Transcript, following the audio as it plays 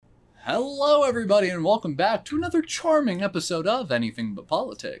Hello, everybody, and welcome back to another charming episode of Anything But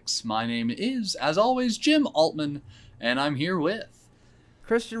Politics. My name is, as always, Jim Altman, and I'm here with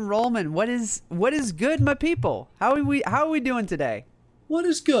Christian Rollman. What is good, my people? How are we doing today? What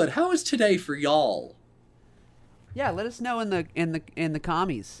is good? How is today for y'all? Yeah, let us know in the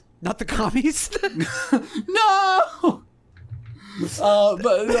commies. Not the commies. No. But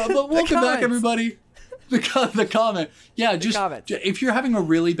welcome back, everybody. The comment. Yeah, just if you're having a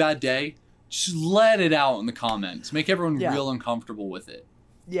really bad day, just let it out in the comments. Make everyone real uncomfortable with it.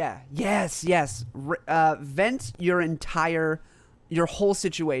 Yeah. Yes. Vent your whole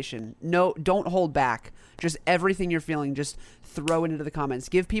situation. No, don't hold back. Just everything you're feeling, just throw it into the comments.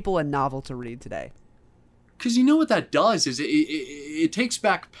 Give people a novel to read today. Because you know what that does is it takes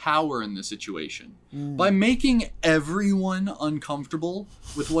back power in the situation. By making everyone uncomfortable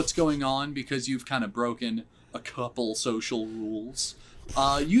with what's going on because you've kind of broken a couple social rules,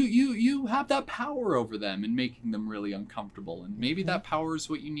 you have that power over them and making them really uncomfortable. And maybe that power is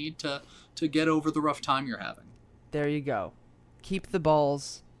what you need to get over the rough time you're having. There you go. Keep the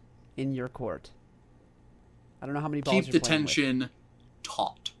balls in your court. I don't know how many balls Keep the tension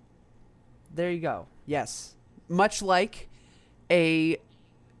taut. There you go. Yes. Much like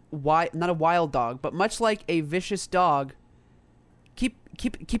not a wild dog, but much like a vicious dog, keep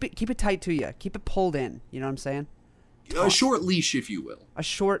it tight to you. Keep it pulled in. You know what I'm saying? A short leash, if you will.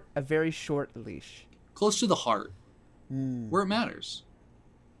 A very short leash. Close to the heart. Where it matters.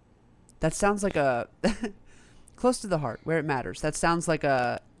 That sounds like a close to the heart, where it matters. That sounds like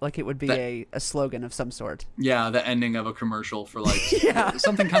it would be a slogan of some sort. Yeah, the ending of a commercial for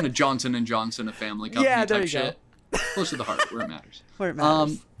something kind of Johnson & Johnson, a family company type shit. Close to the heart, where it matters. Where it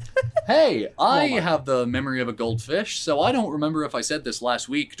matters. Hey, I have the memory of a goldfish, so I don't remember if I said this last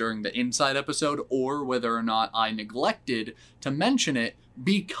week during the Inside episode or whether or not I neglected to mention it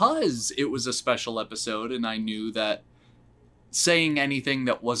because it was a special episode and I knew that saying anything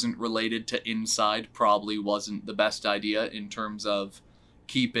that wasn't related to Inside probably wasn't the best idea in terms of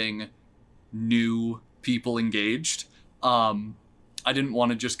keeping new people engaged. I didn't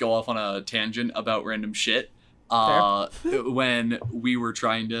want to just go off on a tangent about random shit when we were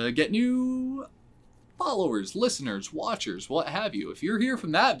trying to get new followers, listeners, watchers, what have you. If you're here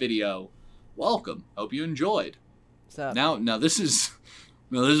from that video, welcome. Hope you enjoyed. Now this is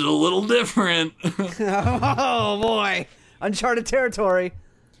a little different. Oh boy. Uncharted territory.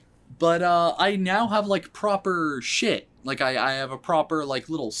 But I now have like proper shit. Like I have a proper like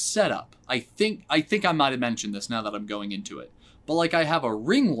little setup. I think I might have mentioned this now that I'm going into it. But like I have a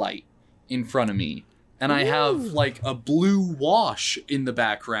ring light in front of me and I have like a blue wash in the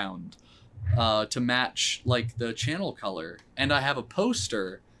background to match like the channel color, and I have a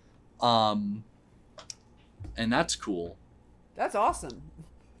poster and that's cool. That's awesome.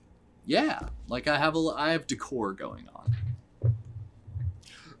 Yeah, like I have decor going on.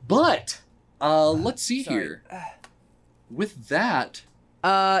 But let's see here. With that,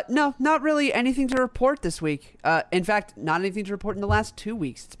 no, not really anything to report this week. In fact, not anything to report in the last 2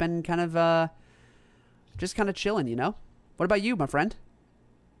 weeks. It's been kind of just kind of chilling, you know? What about you, my friend?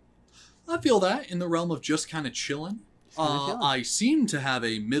 I feel that in the realm of just kind of chilling. I seem to have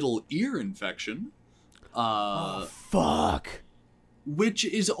a middle ear infection. Oh, fuck. Which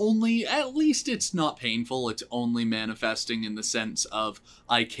is only, at least it's not painful, it's only manifesting in the sense of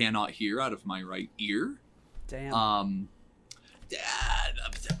I cannot hear out of my right ear. Damn.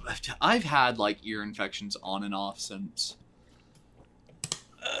 I've had like ear infections on and off since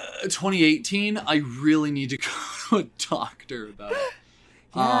 2018. I really need to go to a doctor about it.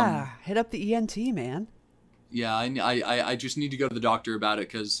 Yeah, hit up the ENT, man. Yeah, I just need to go to the doctor about it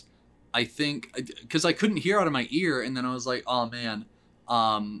because I couldn't hear out of my ear, and then I was like, oh man,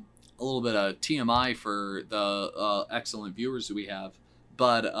 a little bit of TMI for the excellent viewers that we have,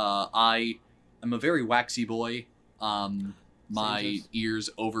 but I am a very waxy boy. My ears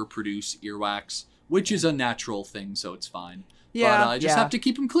overproduce earwax, which is a natural thing, so it's fine. Yeah, but I just have to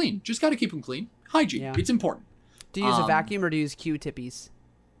keep them clean. Just got to keep them clean. Hygiene, it's important. Do you use a vacuum or do you use Q-tippies?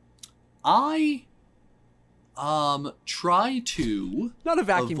 I try to not a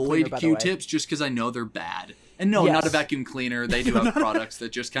vacuum avoid cleaner, Q-tips just because I know they're bad. And no, not a vacuum cleaner. They do have products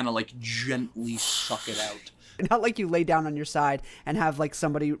that just kind of like gently suck it out. Not like you lay down on your side and have like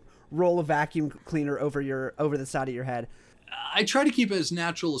somebody roll a vacuum cleaner over the side of your head. I try to keep it as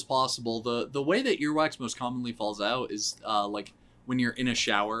natural as possible. The way that earwax most commonly falls out is like when you're in a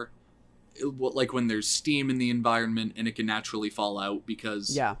shower, like when there's steam in the environment and it can naturally fall out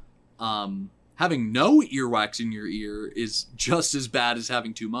because having no earwax in your ear is just as bad as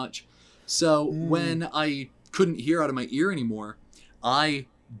having too much. So when I couldn't hear out of my ear anymore, I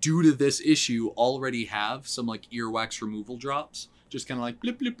due to this issue, already have some like earwax removal drops. Just kind of like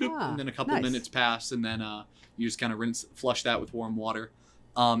blip, blip, blip. And then a couple minutes pass. And then you just kind of flush that with warm water.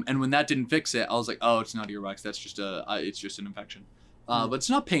 And when that didn't fix it, I was like, oh, it's not earwax. That's just it's just an infection. But it's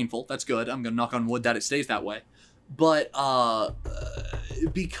not painful. That's good. I'm going to knock on wood that it stays that way. But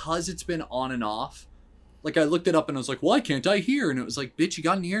because it's been on and off, like I looked it up and I was like, why can't I hear? And it was like, bitch, you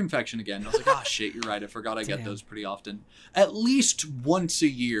got an ear infection again. And I was like, oh shit, you're right. I forgot I get those pretty often. At least once a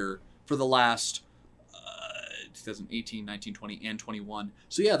year for the last 2018, 19, 20, and 21.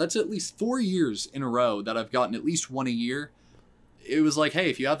 So yeah, that's at least 4 years in a row that I've gotten at least one a year. It was like, hey,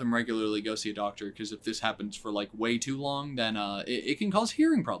 if you have them regularly, go see a doctor, because if this happens for like way too long, then it can cause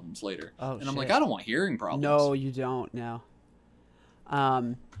hearing problems later. Oh, and I'm like, I don't want hearing problems. No, you don't. No.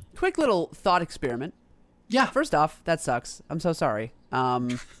 Quick little thought experiment. Yeah. First off, that sucks. I'm so sorry.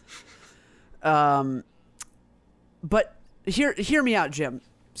 But hear me out, Jim.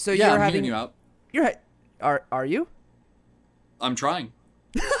 So yeah, you're I'm having hearing you out. Are you? I'm trying.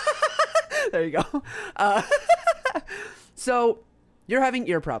 There you go. So you're having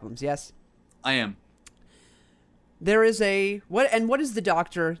ear problems, yes? I am. There is what is the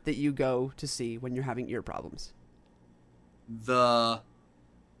doctor that you go to see when you're having ear problems?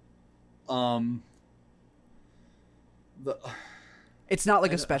 It's not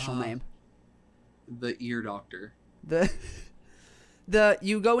like a special name. The ear doctor.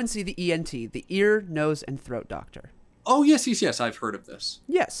 You go and see the ENT, the ear, nose, and throat doctor. Oh, yes. I've heard of this.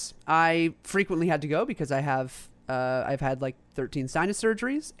 Yes. I frequently had to go because I've had like 13 sinus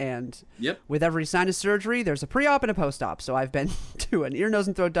surgeries, and with every sinus surgery, there's a pre-op and a post-op. So I've been to an ear, nose,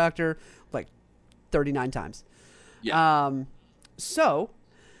 and throat doctor like 39 times. Yeah.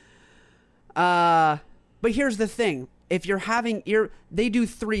 But here's the thing. If you're having they do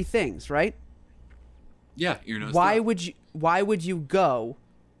 3 things, right? Yeah, ear, nose, throat. Why would you go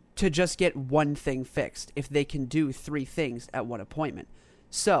to just get one thing fixed if they can do 3 things at one appointment?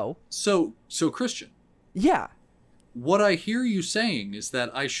 So Christian. Yeah. What I hear you saying is that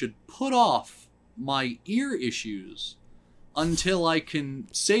I should put off my ear issues until I can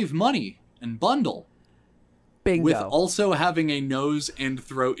save money and bundle. Bingo. With also having a nose and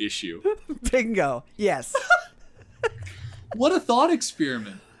throat issue. Bingo. Yes. What a thought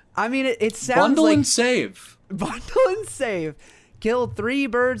experiment. I mean, it sounds bundle like... and save. Bundle and save. Kill 3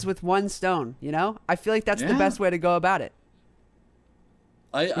 birds with 1 stone, you know? I feel like that's the best way to go about it.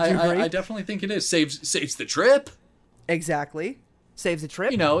 I definitely think it is. Saves the trip. Exactly. Saves the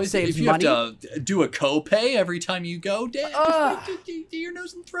trip. You know, saves if you money. have to do a copay every time you go, do your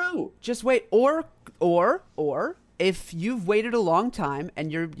nose and throat. Just wait. Or if you've waited a long time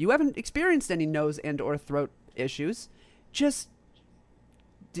and you haven't experienced any nose and or throat issues, just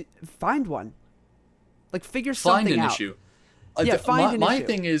find one. Like figure something out. Find an issue. Find an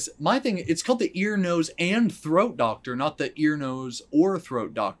issue. My thing, it's called the ear, nose, and throat doctor, not the ear, nose, or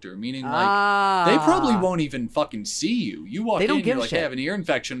throat doctor. Meaning, like, they probably won't even fucking see you. You walk in, you're like, hey, I have an ear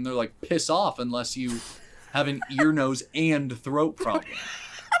infection, and they're like, piss off unless you have an ear, nose, and throat problem.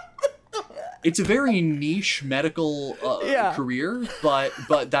 It's a very niche medical career, but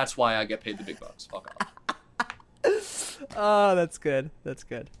that's why I get paid the big bucks. Fuck off. Oh, that's good. That's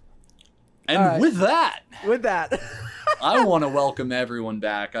good. And with that, I want to welcome everyone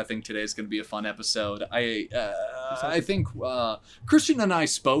back. I think today's going to be a fun episode. I think Christian and I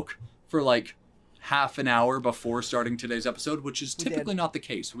spoke for like half an hour before starting today's episode, which is typically not the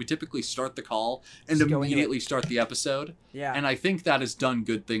case. We typically start the call and immediately start the episode. Yeah. And I think that has done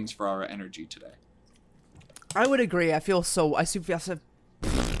good things for our energy today. I would agree. I feel super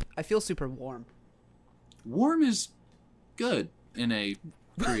warm. Warm is good in a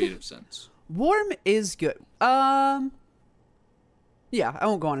creative sense. Warm is good. Yeah, I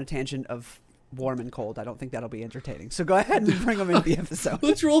won't go on a tangent of warm and cold. I don't think that'll be entertaining. So go ahead and bring them into the episode.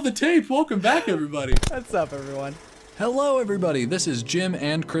 Let's roll the tape. Welcome back, everybody. What's up, everyone? Hello, everybody. This is Jim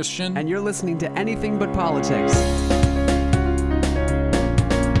and Christian. And you're listening to Anything But Politics.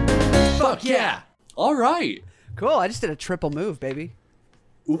 Fuck yeah. All right. Cool. I just did a triple move, baby.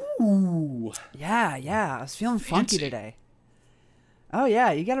 Ooh. Yeah. I was feeling funky Fancy. today. Oh,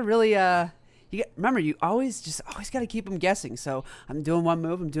 yeah. You got to really... remember, you always got to keep them guessing. So I'm doing one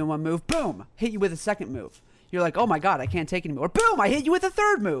move, boom, hit you with a second move. You're like, oh my God, I can't take anymore. Boom, I hit you with a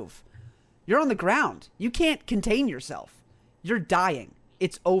third move. You're on the ground. You can't contain yourself. You're dying.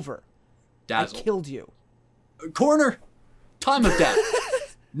 It's over. Dazzle. I killed you. Corner. Time of death.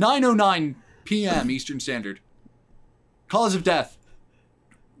 9:09 p.m. Eastern Standard. Cause of death.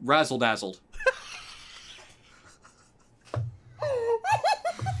 Razzle-dazzled.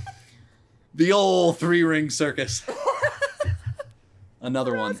 The old 3-ring circus.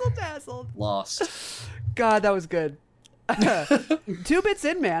 Another one. Razzle dazzled. Lost. God, that was good. 2 bits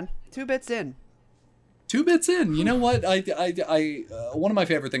in, man. 2 bits in. 2 bits in. You know what? I one of my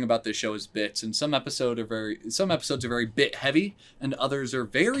favorite thing about this show is bits, and some episodes are very bit heavy, and others are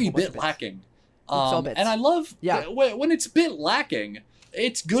very bit lacking. And I love when it's bit lacking.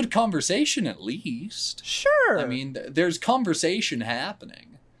 It's good conversation at least. Sure. I mean, there's conversation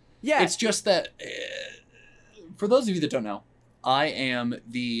happening. Yeah. It's just that, for those of you that don't know, I am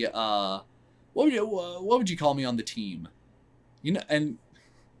the what would you call me on the team? You know, and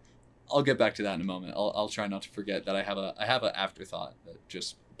I'll get back to that in a moment. I'll try not to forget that I have an afterthought that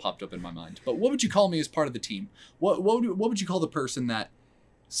just popped up in my mind. But what would you call me as part of the team? What would you call the person that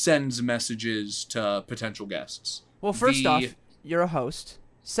sends messages to potential guests? Well, first off, you're a host.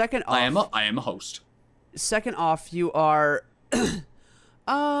 Second off, I am a host. Second off, you are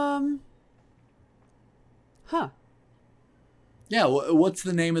Yeah, what's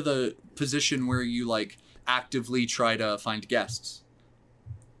the name of the position where you like actively try to find guests?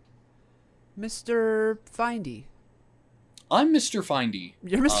 Mr. Findy. I'm Mr. Findy.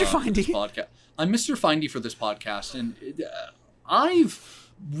 You're Mr. Findy. I'm Mr. Findy for this podcast, and I've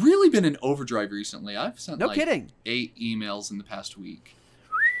really been in overdrive recently. I've sent 8 emails in the past week.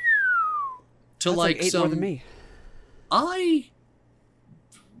 That's like 8 more than me. I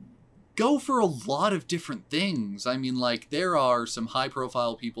go for a lot of different things. I mean, like, there are some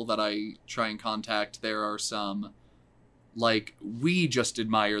high-profile people that I try and contact. There are some, like, we just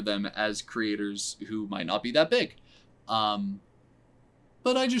admire them as creators who might not be that big.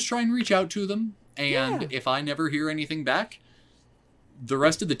 But I just try and reach out to them. And if I never hear anything back, the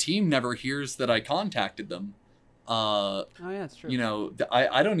rest of the team never hears that I contacted them. Oh, yeah, that's true. You know,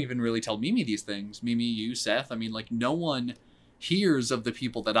 I don't even really tell Mimi these things. Mimi, you, Seth. I mean, like, no one hears of the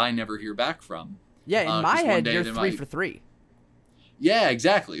people that I never hear back from. Yeah, in my head, you're 3 for 3. Yeah,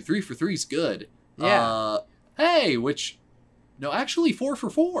 exactly. 3 for 3 is good. Yeah. No, actually 4 for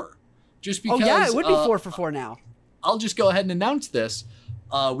 4. Just because. Oh, yeah, it would be 4 for 4 now. I'll just go ahead and announce this.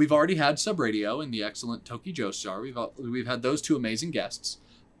 We've already had Subradio and the excellent Toki Joestar. We've had those 2 amazing guests.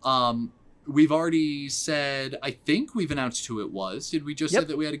 We've already said, I think we've announced who it was. Did we just say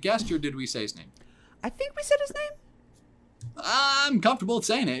that we had a guest, or did we say his name? I think we said his name. I'm comfortable with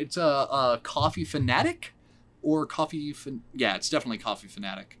saying it. It's a Coffee Fanatic, or yeah, it's definitely Coffee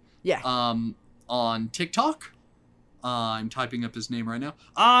Fanatic. Yeah. On TikTok. I'm typing up his name right now.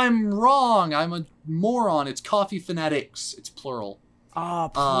 I'm wrong. I'm a moron. It's Coffee Fanatics. It's plural.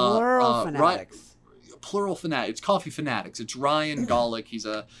 Oh, plural fanatics. Plural fanatic. It's Coffee Fanatics. It's Ryan Golick. He's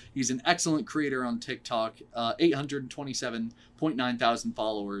an excellent creator on TikTok. 827.9 thousand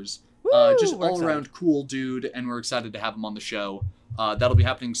followers. Just all around cool dude, and we're excited to have him on the show. That'll be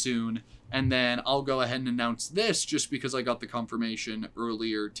happening soon. And then I'll go ahead and announce this just because I got the confirmation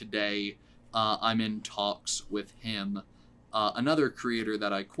earlier today. I'm in talks with him. Another creator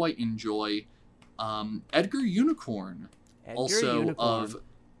that I quite enjoy, Edgar Unicorn.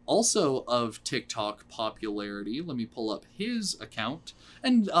 Also of TikTok popularity. Let me pull up his account,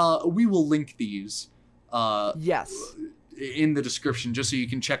 and we will link these. Yes. In the description, just so you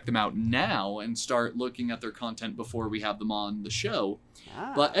can check them out now and start looking at their content before we have them on the show.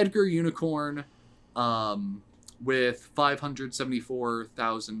 But Edgar Unicorn, with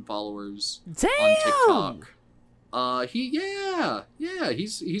 574,000 followers on TikTok. He's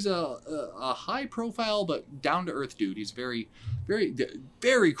a high profile but down to earth dude. He's very, very,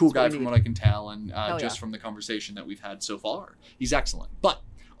 very cool guy from what I can tell, and just from the conversation that we've had so far, he's excellent. But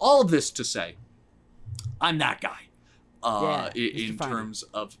all of this to say, I'm that guy. In terms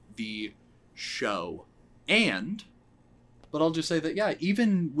of the show, but I'll just say that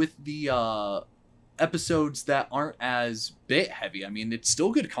even with the episodes that aren't as bit heavy, I mean, it's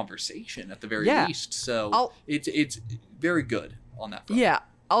still good conversation at the very least. So it's very good on that front. Yeah,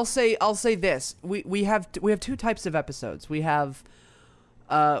 I'll say this: we have 2 types of episodes. We have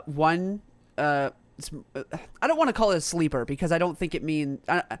one. I don't want to call it a sleeper because I don't think it means.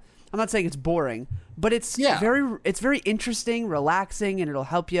 I'm not saying it's boring, but it's very interesting, relaxing, and it'll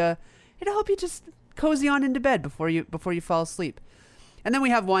help you just cozy on into bed before you fall asleep. And then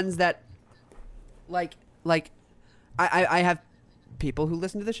we have ones that like I have people who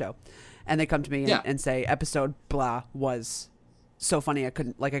listen to the show and they come to me and say episode blah was so funny I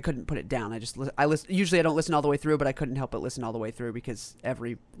couldn't put it down. I listen, usually I don't listen all the way through, but I couldn't help but listen all the way through because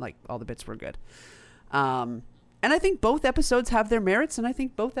all the bits were good. And I think both episodes have their merits, and I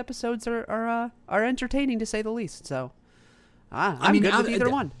think both episodes are entertaining to say the least. So, I'm good with either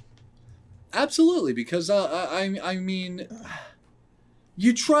one. Absolutely, because I mean,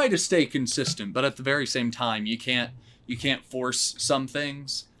 you try to stay consistent, but at the very same time, you can't You can't force some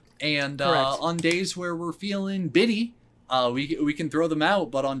things. And Correct. on days where we're feeling bitty, we can throw them out.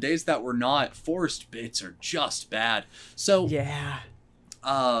 But on days that we're not, forced bits are just bad. So Yeah.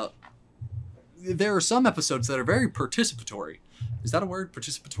 there are some episodes that are very participatory. Is that a word?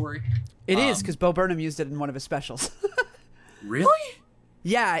 Participatory? It is, because Bo Burnham used it in one of his specials. Really?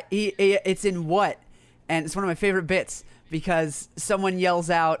 Yeah, it's in What? And it's one of my favorite bits because someone yells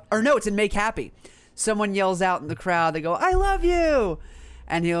out, or no, it's in Make Happy. Someone yells out in the crowd, they go, "I love you!"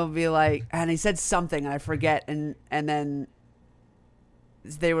 And he'll be like, and he said something, and I forget, and then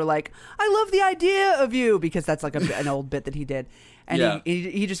they were like, "I love the idea of you," because that's like an old bit that he did. And Yeah.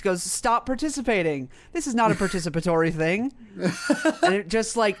 he just goes, "Stop participating. This is not a participatory thing." And it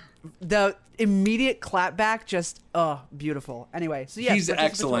just like the immediate clapback, just beautiful. Anyway, so yeah, He's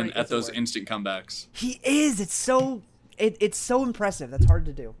excellent participatory at is the those word. instant comebacks. He is. It's so impressive. That's hard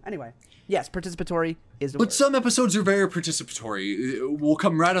to do. Anyway, yes, participatory is the But word. some episodes are very participatory. We'll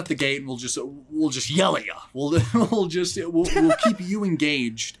come right out the gate and we'll just yell at you. We'll keep you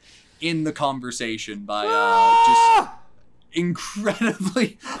engaged in the conversation by just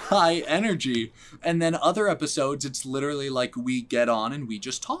incredibly high energy. And then other episodes, it's literally like we get on and we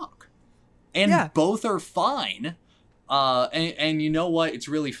just talk. And Yeah. both are fine. And you know what? It's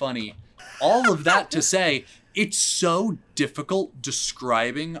really funny. All of that to say, it's so difficult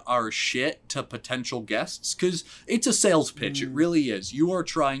describing our shit to potential guests because it's a sales pitch. It really is. You are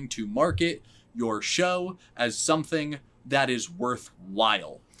trying to market your show as something that is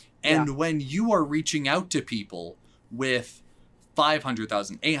worthwhile. And Yeah. when you are reaching out to people with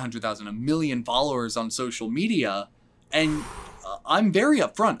 500,000, 800,000, a million followers on social media, and I'm very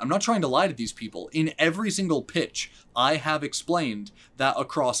upfront. I'm not trying to lie to these people. In every single pitch, I have explained that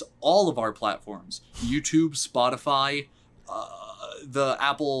across all of our platforms, YouTube, Spotify, the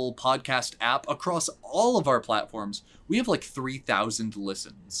Apple Podcast app, across all of our platforms, we have like 3,000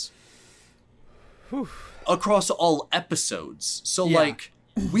 listens. Across all episodes. So Yeah. like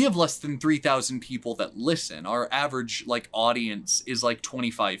we have less than 3,000 people that listen. Our average like audience is like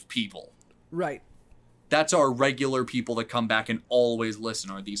 25 people. Right. That's our regular people that come back and always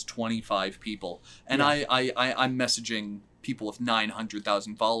listen are these 25 people. And Yeah. I'm messaging people with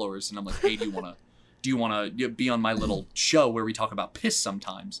 900,000 followers and I'm like, "Hey, do you want to be on my little show where we talk about piss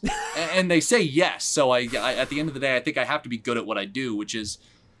sometimes?" And they say yes. So I at the end of the day, I think I have to be good at what I do, which is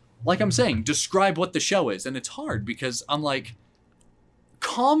like I'm saying, describe what the show is. And it's hard because I'm like,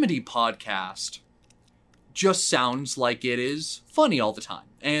 comedy podcast just sounds like it is funny all the time.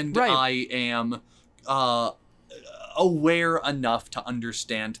 And Right. I am aware enough to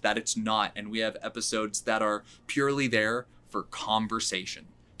understand that it's not. And we have episodes that are purely there for conversation.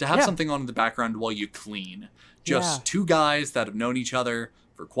 To have Yeah. something on in the background while you clean. Just Yeah. two guys that have known each other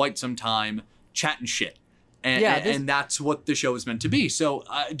for quite some time, chatting shit. And, Yeah, and that's what the show is meant to be. So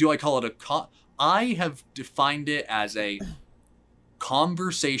do I call it I have defined it as a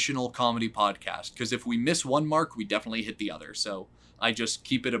conversational comedy podcast. Because if we miss one mark, we definitely hit the other. So I just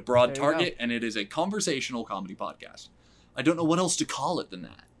keep it a broad There you target, and it is a conversational comedy podcast. I don't know what else to call it than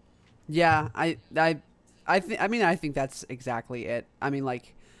that. Yeah, I think that's exactly it. I mean,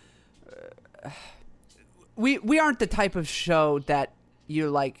 like, we aren't the type of show that you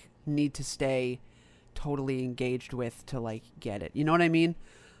like need to stay totally engaged with to like get it. You know what I mean?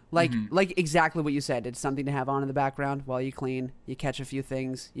 Like exactly what you said. It's something to have on in the background while you clean. You catch a few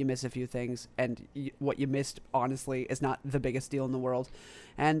things, you miss a few things, and what you missed, honestly, is not the biggest deal in the world.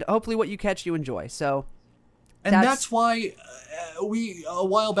 And hopefully, what you catch, you enjoy. So. And that's why we a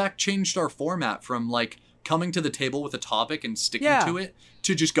while back changed our format from like coming to the table with a topic and sticking Yeah. to it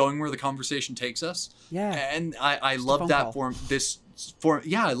to just going where the conversation takes us. Yeah. And I Just a love phone that call.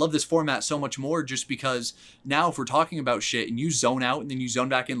 I love this format so much more just because now if we're talking about shit and you zone out and then you zone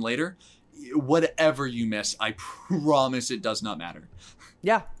back in later, whatever you miss, I promise it does not matter.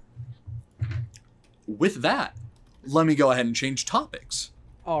 Yeah. With that, let me go ahead and change topics.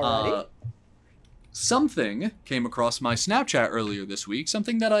 Alrighty. Something came across my Snapchat earlier this week,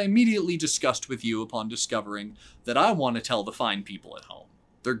 something that I immediately discussed with you upon discovering that I want to tell the fine people at home.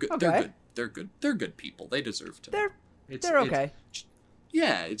 They're good. They're Okay. good. They're good. They're good people. They deserve to. They're It's okay.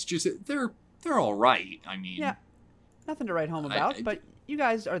 Yeah, it's just they're all right. I mean, Yeah. Nothing to write home about, but you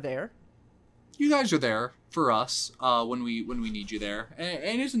guys are there. you guys are there for us when we need you there,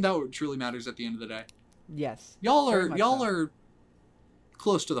 and isn't that what truly matters at the end of the day? Yes. Y'all Very are much y'all so. are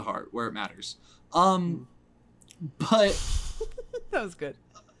close to the heart where it matters. But That was good.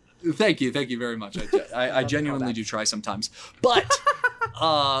 thank you very much. I Love the genuinely callback. do try sometimes. But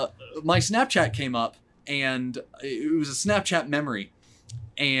my Snapchat came up, and it was a Snapchat memory,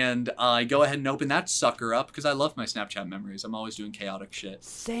 And I go ahead and open that sucker up because I love my Snapchat memories. I'm always doing chaotic shit.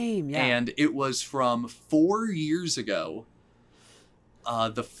 Same, yeah. And it was from 4 years ago.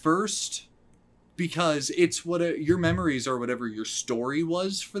 The first, because it's what your memories are, whatever your story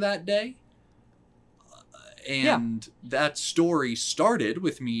was for that day. And that story started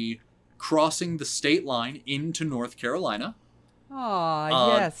with me crossing the state line into North Carolina.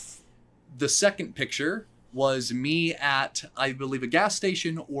 Aw, yes. The second picture was me at, I believe, a gas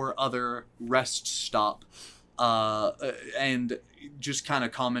station or other rest stop, and just kind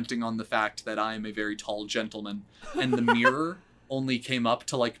of commenting on the fact that I am a very tall gentleman, and the mirror only came up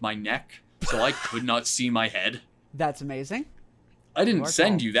to like my neck, so I could not see my head. That's amazing. I didn't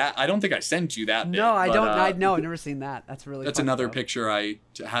send you that. I don't think I sent you that. No, I don't. No, I've never seen that. That's really. That's funny, another though. picture I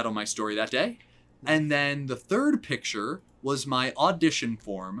had on my story that day, and then the third picture was my audition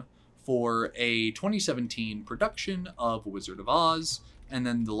form for a 2017 production of Wizard of Oz, and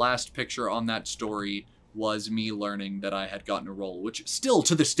then the last picture on that story was me learning that I had gotten a role, which still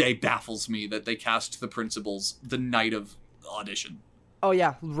to this day baffles me that they cast the principals the night of audition. Oh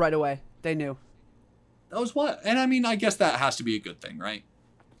yeah, right away. They knew. That was what, and I mean, I guess that has to be a good thing, right?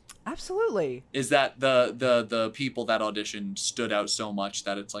 Absolutely. Is that the people that auditioned stood out so much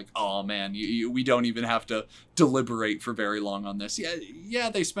that it's like, oh man, we don't even have to deliberate for very long on this.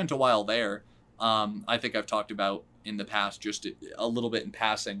 Yeah, they spent a while there. I think I've talked about in the past, just a little bit in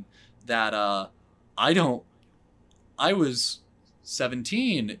passing, that I was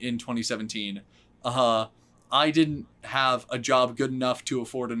 17 in 2017. I didn't have a job good enough to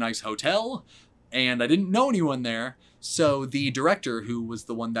afford a nice hotel, and I didn't know anyone there. So the director, who was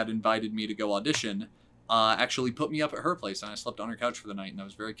the one that invited me to go audition, actually put me up at her place, and I slept on her couch for the night, and that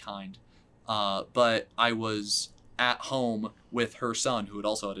was very kind. But I was at home with her son, who had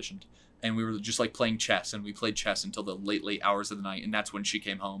also auditioned, and we were just like playing chess, and we played chess until the late hours of the night, and that's when she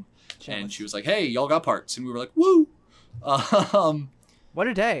came home. Jealous. And she was like, "Hey, y'all got parts," and we were like, "Woo!" What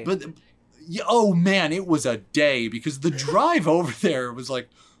a day! But oh man, it was a day, because the drive over there was like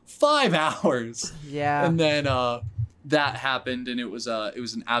 5 hours. Yeah. And then that happened, and it was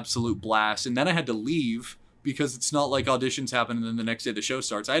an absolute blast. And then I had to leave, because it's not like auditions happen and then the next day the show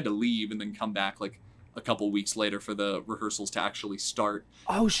starts. I had to leave and then come back like a couple weeks later for the rehearsals to actually start.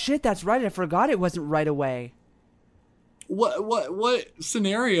 Oh shit, that's right. I forgot it wasn't right away. What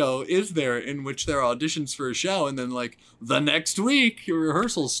scenario is there in which there are auditions for a show and then like the next week your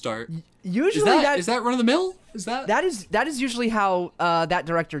rehearsals start? Usually is that run of the mill? That is usually how that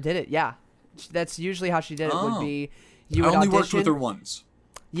director did it. Yeah, that's usually how she did it. Would be you would I only audition. worked with her once.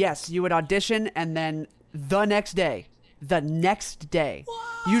 Yes, you would audition, and then the next day.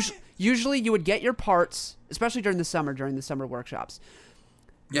 Usually you would get your parts, especially during the summer workshops.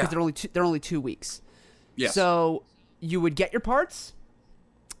 Yeah, because they're only 2 weeks. Yes. So you would get your parts,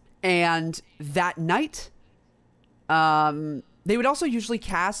 and that night, they would also usually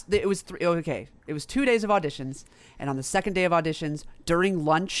cast. It was 2 days of auditions, and on the second day of auditions, during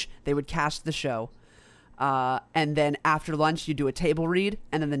lunch, they would cast the show. And then after lunch, you do a table read,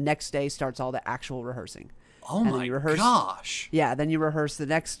 and then the next day starts all the actual rehearsing. Oh my gosh! Yeah, then you rehearse the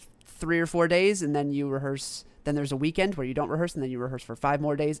next 3 or 4 days, and then you rehearse. Then there's a weekend where you don't rehearse, and then you rehearse for 5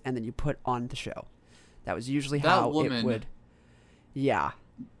 more days, and then you put on the show. That was usually how it would. Yeah.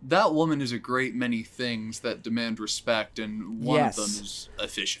 That woman is a great many things that demand respect, and one of them is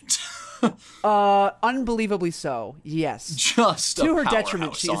efficient. Unbelievably so. Yes. Just to her powerhouse,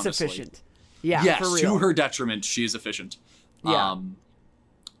 detriment, she is honestly. efficient. Yeah. Yes, for real. to her detriment, she is efficient. Yeah.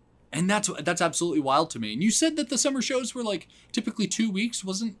 And that's absolutely wild to me. And you said that the summer shows were like typically 2 weeks.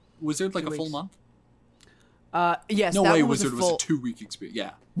 Was Wizard like a full month? Yes. No that way. one was Wizard was a 2-week experience.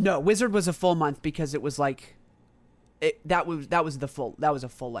 Yeah. No, Wizard was a full month because it was like, that was a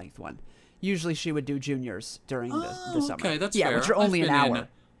full length one. Usually she would do juniors during the summer. Okay, that's fair. Which are only an hour.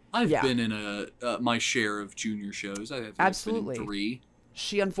 I've been in my share of junior shows. I think Absolutely. I've been in 3.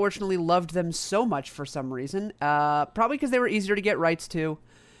 She unfortunately loved them so much for some reason. Probably because they were easier to get rights to.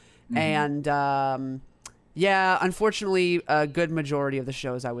 Mm-hmm. And unfortunately, a good majority of the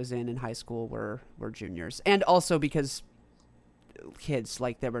shows I was in high school were juniors. And also because kids,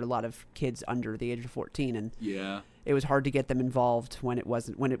 like there were a lot of kids under the age of 14, and it was hard to get them involved when it's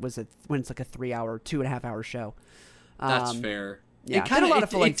like a 3-hour, 2.5-hour show. That's fair. Yeah, kind of a lot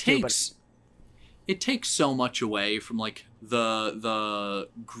of full length too, but it takes so much away from like the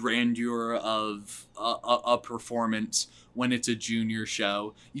grandeur of a performance when it's a junior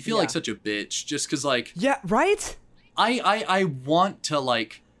show. You feel like such a bitch just because like right. I want to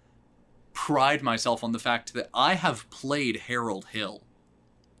like pride myself on the fact that I have played Harold Hill.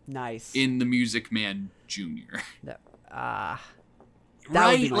 Nice. In The Music Man Jr.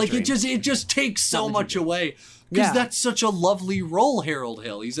 That would be right? my Like dream. it just takes so Not much Legit. away. Because Yeah. that's such a lovely role, Harold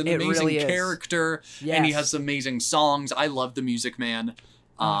Hill. He's an It amazing really is. character, and he Yes. has amazing songs. I love The Music Man.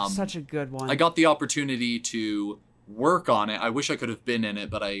 Such a good one. I got the opportunity to work on it. I wish I could have been in it,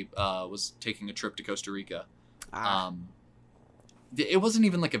 but I was taking a trip to Costa Rica. It wasn't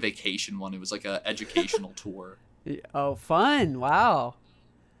even like a vacation one. It was like a educational tour. Oh, fun. Wow.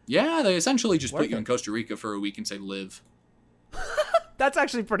 Yeah, they essentially just Worth put you it. in Costa Rica for a week and say live. That's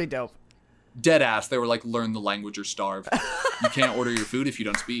actually pretty dope. Dead ass. They were like, learn the language or starve. You can't order your food if you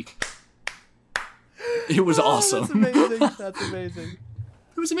don't speak. It was awesome. That's amazing. That's amazing.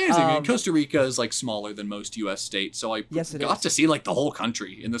 It was amazing. And Costa Rica is like smaller than most U.S. states, so I Yes, it got is. to see like the whole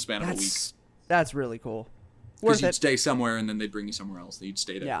country in the span of a week. That's really cool. Because Worth you'd it. stay somewhere and then they'd bring you somewhere else that you'd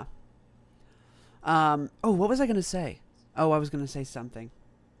stay there. Yeah. Oh, what was I gonna say? Oh, I was gonna say something.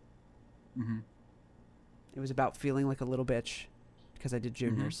 Mm-hmm. It was about feeling like a little bitch because I did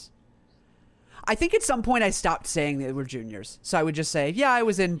Mm-hmm. juniors. I think at some point I stopped saying that we're juniors, so I would just say, "Yeah, I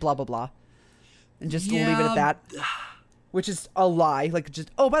was in blah blah blah," and just leave it at that. Which is a lie. Like,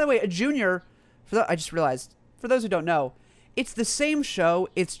 just by the way, a junior. I just realized, for those who don't know, it's the same show.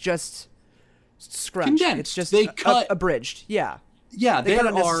 It's just scrunched. Condensed. It's just They cut- abridged. Yeah. Yeah, They there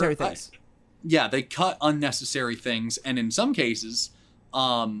cut unnecessary are things. yeah, they cut unnecessary things, and in some cases,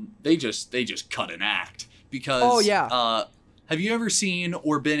 they just cut an act because. Oh, yeah. Have you ever seen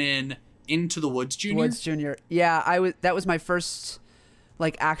or been in Into the Woods, Junior? Woods Jr. Yeah, I was. That was my first,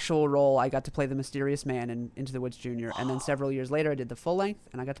 like, actual role. I got to play the mysterious man in Into the Woods Jr. And then several years later, I did the full length,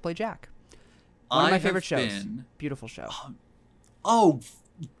 and I got to play Jack. One of my favorite shows. Beautiful show.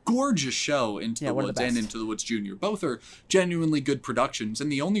 Gorgeous show, Into the one of Woods the and best. Into the Woods Junior. Both are genuinely good productions,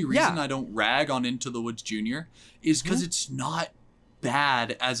 and the only reason Yeah. I don't rag on Into the Woods Junior is because it's not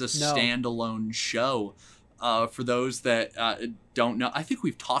bad as a standalone show. For those that don't know, I think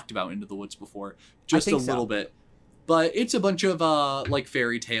we've talked about Into the Woods before, just a think so. little bit. But it's a bunch of like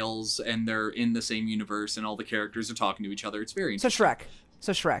fairy tales, and they're in the same universe, and all the characters are talking to each other. It's very So interesting. Shrek.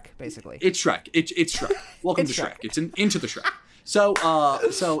 So Shrek, basically. It's Shrek. It's Shrek. Welcome It's to Shrek. Shrek. It's Into the Shrek. So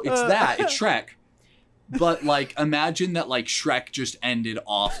it's that. It's Shrek. But like, imagine that like Shrek just ended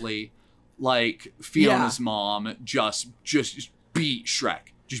awfully. Like Fiona's mom just beat Shrek.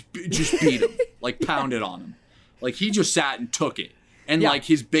 Just beat him. Like pounded on him. Like he just sat and took it. And like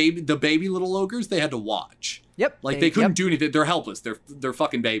the baby little ogres, they had to watch. Yep. Like they couldn't do anything. They're helpless. They're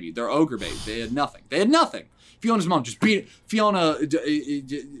fucking baby. They're ogre baby. They had nothing. Fiona's mom just beat it. Fiona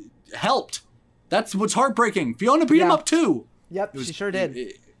helped. That's what's heartbreaking. Fiona beat him up too. Yep, she sure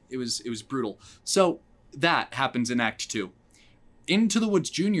did. It was brutal. So that happens in Act 2. Into the Woods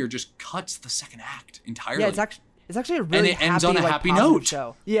Junior just cuts the second act entirely. Yeah, it's actually a really it ends on a happy positive note.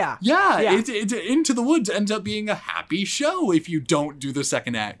 show. Yeah. Yeah, It Into the Woods ends up being a happy show if you don't do the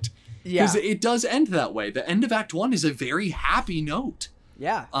second act. Yeah. Because it does end that way. The end of Act 1 is a very happy note.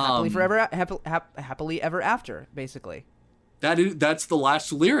 Yeah. Happily ever after, basically. That's the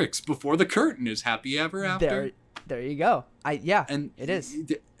last lyrics before the curtain is happy ever after. There you go. And it is.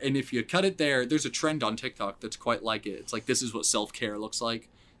 And if you cut it there, there's a trend on TikTok that's quite like it. It's like, this is what self-care looks like.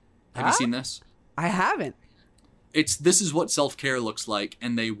 Have you seen this? I haven't. This is what self-care looks like,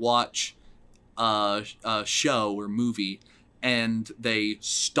 and they watch a show or movie, and they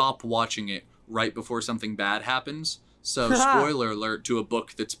stop watching it right before something bad happens. So, spoiler alert to a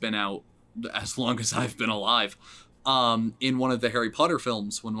book that's been out as long as I've been alive. In one of the Harry Potter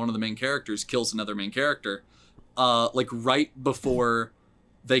films, when one of the main characters kills another main character, like right before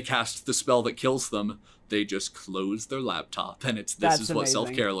they cast the spell that kills them, they just close their laptop, and this That's is what amazing.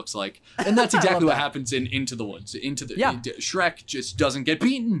 self-care looks like. And that's exactly what that. happens in Into the Woods. Yeah. Shrek just doesn't get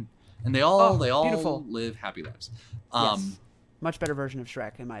beaten, and they all beautiful. live happy lives. Yes. Much better version of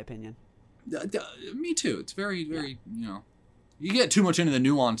Shrek, in my opinion. Me too. It's very, very, you get too much into the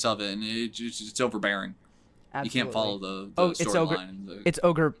nuance of it, and it's overbearing. Absolutely. You can't follow the it's ogre. storyline.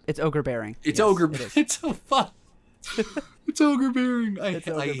 It's ogre bearing. It's Yes, ogre. it is. It's so fun. It's ogre bearing. I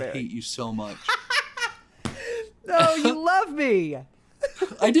ogre-bearing. hate you so much. No, you love me.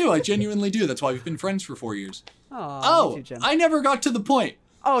 I do. I genuinely do. That's why we've been friends for 4 years. Oh, me too, Jim. I never got to the point.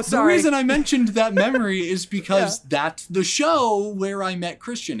 Oh, sorry. The reason I mentioned that memory is because that's the show where I met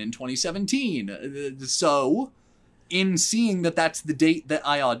Christian in 2017. So, in seeing that that's the date that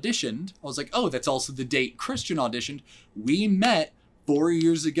I auditioned, I was like, oh, that's also the date Christian auditioned. We met 4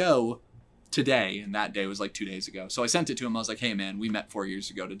 years ago today, and that day was like 2 days ago. So I sent it to him. I was like, hey, man, we met 4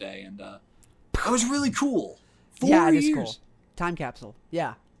 years ago today, and that was really cool. 4 yeah, it years. is cool. Time capsule.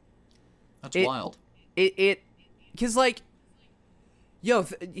 Yeah. That's wild. Because like,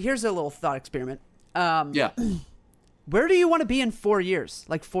 here's a little thought experiment. Yeah. Where do you want to be in 4 years?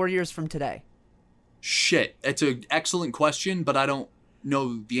 Like 4 years from today? Shit, it's an excellent question, but I don't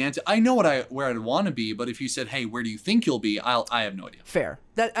know the answer. I know where I'd want to be, but if you said, "Hey, where do you think you'll be?" I have no idea. Fair.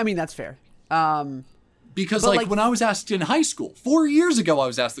 That's fair. Because when I was asked in high school 4 years ago, I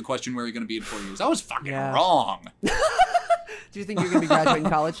was asked the question, "Where are you going to be in 4 years?" I was fucking wrong. Do you think you're going to be graduating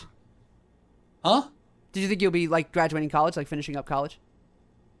college? Huh? Did you think you'll be like graduating college, like finishing up college?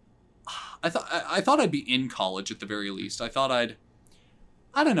 I thought I'd be in college at the very least. I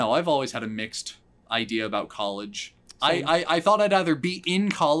don't know. I've always had a mixed idea about college. I thought I'd either be in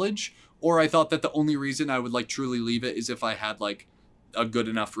college, or I thought that the only reason I would like truly leave it is if I had like a good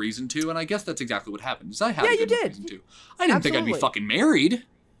enough reason to, and I guess that's exactly what happened. Is I had a good enough reason to. I didn't think I'd be fucking married.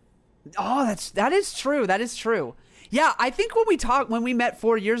 Oh, that is true. That is true. Yeah, I think when we met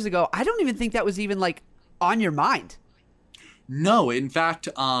 4 years ago, I don't even think that was even like on your mind. No, in fact,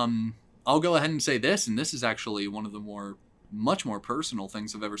 I'll go ahead and say this, and this is actually one of the much more personal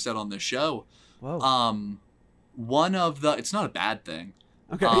things I've ever said on this show. Whoa. It's not a bad thing.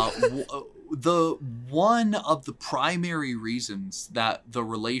 Okay. One of the primary reasons that the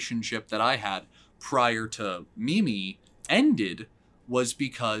relationship that I had prior to Mimi ended was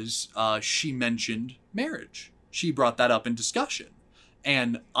because she mentioned marriage. She brought that up in discussion.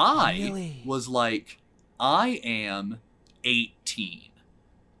 And I was like, I am 18.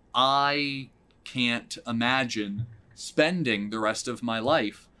 I can't imagine spending the rest of my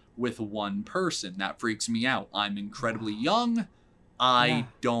life with one person. That freaks me out. I'm incredibly young. I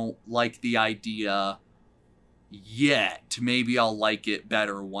don't like the idea yet. Maybe I'll like it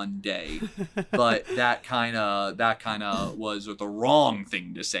better one day. But that kind of was the wrong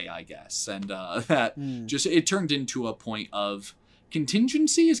thing to say, I guess. And it turned into a point of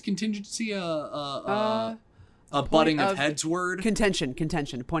contingency. Is contingency a butting of heads word? Contention.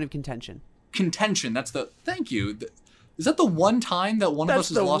 A point of contention. Contention. Thank you. Is that the one time that one of us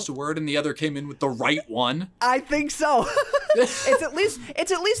has lost a word and the other came in with the right one? I think so. It's at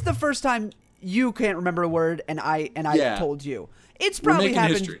least the first time you can't remember a word and I told you. It's probably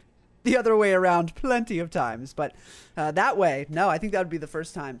happened the other way around plenty of times, but that way, no, I think that would be the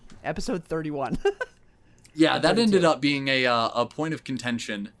first time. Episode 31. Yeah, that ended up being a point of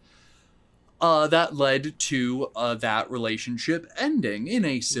contention. That led to that relationship ending in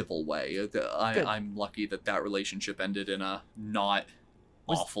a civil way. I'm lucky that relationship ended in a not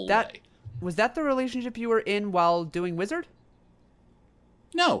awful way. Was that the relationship you were in while doing Wizard?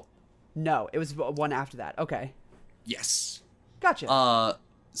 No. No, it was one after that. Okay. Yes. Gotcha.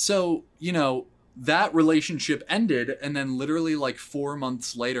 So, that relationship ended, and then literally like 4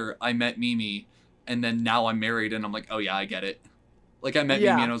 months later, I met Mimi, and then now I'm married, and I'm like, oh yeah, I get it. Like, I met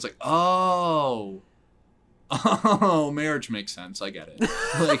Mimi, and I was like, oh, marriage makes sense. I get it.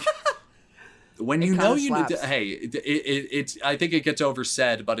 Like, when you know you need to, hey, it's. I think it gets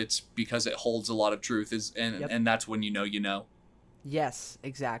oversaid, but it's because it holds a lot of truth. And that's when you know. Yes,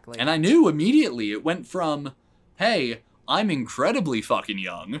 exactly. And I knew immediately. It went from, hey, I'm incredibly fucking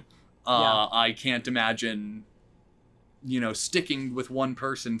young. I can't imagine, sticking with one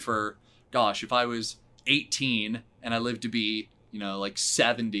person for, gosh, if I was 18 and I lived to be, like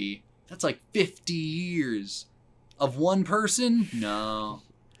 70, that's like 50 years of one person. No.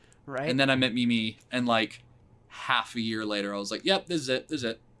 Right. And then I met Mimi, and like half a year later, I was like, yep, this is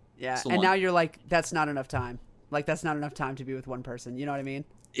it. Yeah. And now you're like, that's not enough time. Like, that's not enough time to be with one person. You know what I mean?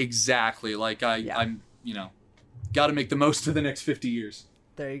 Exactly. Like I'm, got to make the most of the next 50 years.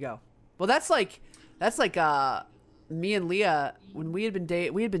 There you go. Well, that's like me and Leah, when we had been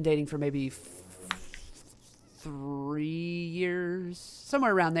dating for maybe 3 years,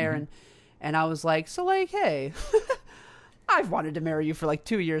 somewhere around there. Mm-hmm. And I was like, so like, hey, I've wanted to marry you for like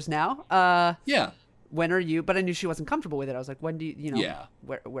 2 years now. Yeah. When are you? But I knew she wasn't comfortable with it. I was like, when do you, yeah.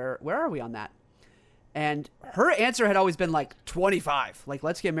 Where are we on that? And her answer had always been like 25. Like,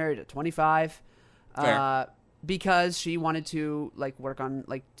 let's get married at 25. Fair. Because she wanted to like work on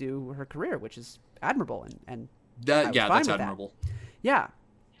like do her career, which is admirable. And that's admirable. That. Yeah.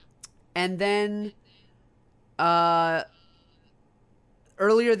 And then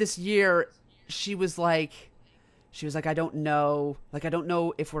earlier this year, she was like, I don't know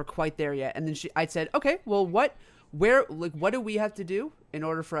if we're quite there yet. And then I said, okay, well, what do we have to do in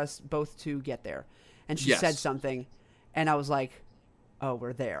order for us both to get there? And she said something, and I was like, oh,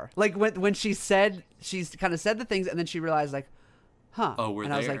 we're there. Like when she's kind of said the things, and then she realized like, huh. Oh, we're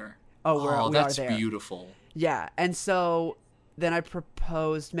and there. I was like, we are there. That's beautiful. Yeah. And so then I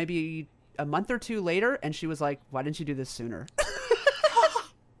proposed maybe a month or two later, and she was like, why didn't you do this sooner? I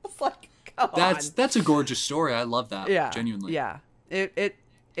was like, come on. That's a gorgeous story. I love that. Yeah. Genuinely. Yeah.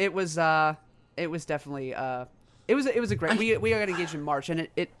 It was definitely, It was a great. We got engaged in March, and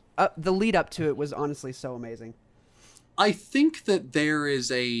the lead up to it was honestly so amazing. I think that there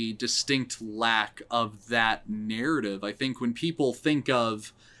is a distinct lack of that narrative. I think when people think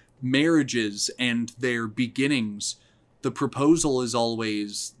of marriages and their beginnings, the proposal is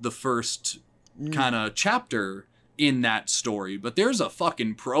always the first kind of chapter in that story. But there's a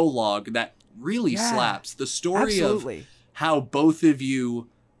fucking prologue that really slaps. The story of how both of you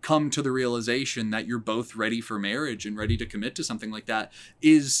come to the realization that you're both ready for marriage and ready to commit to something like that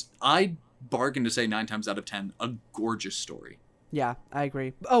is, I bargain to say 9 times out of 10, a gorgeous story. Yeah, I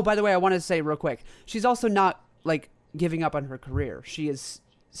agree. Oh, by the way, I want to say real quick, she's also not like giving up on her career. She is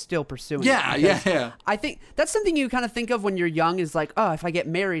still pursuing it. Yeah. I think that's something you kind of think of when you're young is like, oh, if I get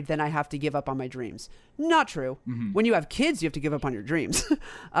married, then I have to give up on my dreams. Not true. Mm-hmm. When you have kids, you have to give up on your dreams.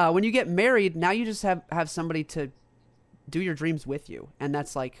 When you get married, now you just have somebody to do your dreams with you. And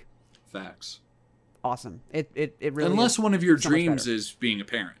that's like... Facts. Awesome. It really Unless one of your so dreams is being a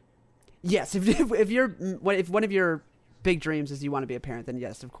parent. Yes. If one of your big dreams is you want to be a parent, then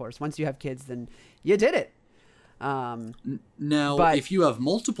yes, of course. Once you have kids, then you did it. Now, if you have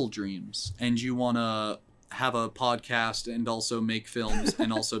multiple dreams and you want to have a podcast and also make films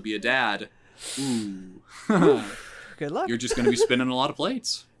and also be a dad, ooh. Good luck. You're just going to be spinning a lot of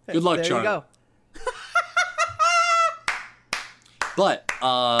plates. Good luck, Charlie. There you go. But,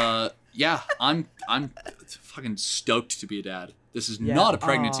 yeah, I'm fucking stoked to be a dad. This is not a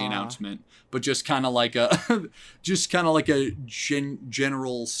pregnancy announcement, but just kind of like a,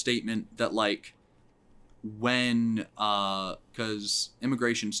 general statement that like, when because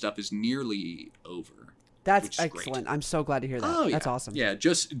immigration stuff is nearly over. That's excellent. Great. I'm so glad to hear that. That's awesome. Yeah,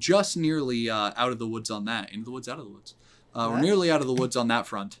 just nearly out of the woods on that. Into the woods, out of the woods. We're nearly out of the woods on that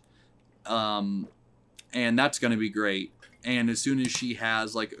front. And that's going to be great. And as soon as she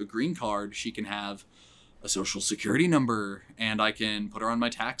has like a green card, she can have a social security number and I can put her on my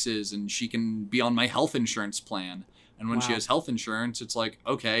taxes and she can be on my health insurance plan. And when she has health insurance, it's like,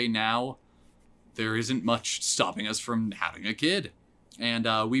 okay, now there isn't much stopping us from having a kid. And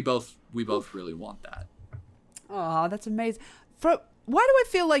we both really want that. Oh, that's amazing. Why do I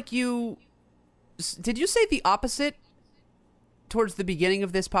feel like did you say the opposite towards the beginning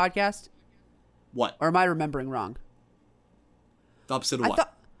of this podcast? What? Or am I remembering wrong? The opposite of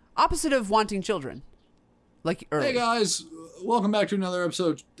what? Opposite of wanting children. Like early. Hey guys, welcome back to another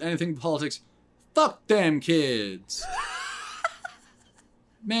episode of Anything But Politics. Fuck them kids.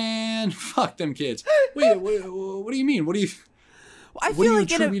 Man, fuck them kids. Wait, what do you mean? What are you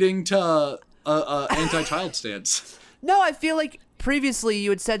attributing to anti-child stance? No, I feel like previously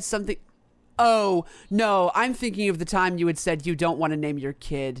you had said something. Oh, no, I'm thinking of the time you had said you don't want to name your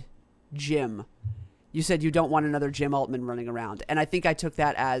kid Jim. You said you don't want another Jim Altman running around. And I think I took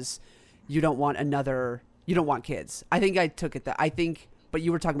that as you don't want kids. I think I took it but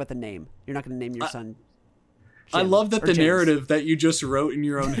you were talking about the name. You're not going to name your son Jim, I love that the James. narrative that you just wrote in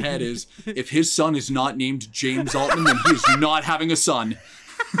your own head is, if his son is not named James Altman, then he is not having a son.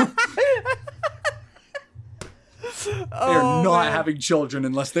 They're not having children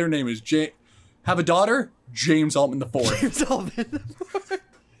unless their name is have a daughter? James Altman IV. James Altman IV.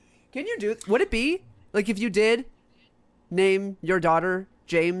 Can you do it? Would it be, like, if you did name your daughter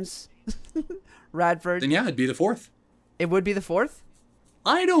James Radford? Then yeah, it'd be the 4th. It would be the 4th?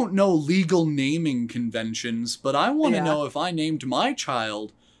 I don't know legal naming conventions, but I want to know if I named my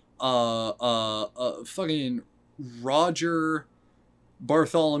child fucking Roger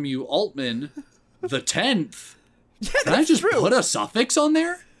Bartholomew Altman the 10th. Yeah, can I just put a suffix on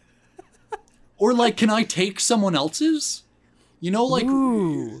there? Or like, can I take someone else's? You know, like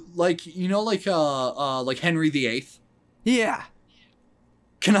like Henry VIII. Yeah.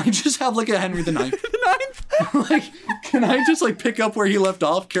 Can I just have like a Henry the Ninth? The Ninth? Like, can I just like pick up where he left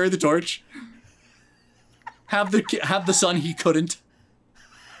off, carry the torch, have the son he couldn't?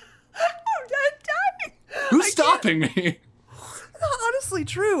 I'm dying. Who's stopping me? Honestly,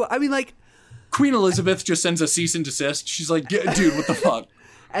 true. I mean, like, Queen Elizabeth just sends a cease and desist. She's like, dude, what the fuck?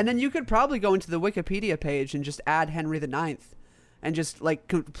 And then you could probably go into the Wikipedia page and just add Henry the Ninth, and just like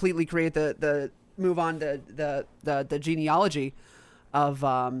completely create the move on to the genealogy of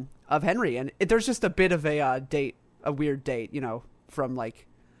Henry, and there's just a bit of a weird date, you know, from like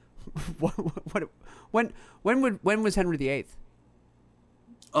when was Henry VIII?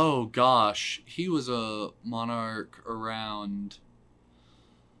 Oh gosh, he was a monarch around.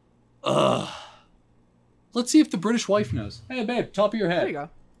 Let's see if the British wife knows. Hey babe, top of your head. There you go.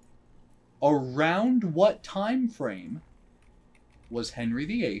 Around what time frame was Henry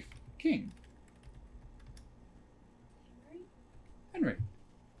VIII king? Henry.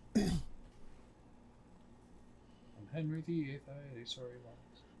 Henry VIII, sorry,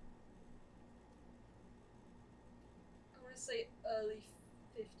 I want to say early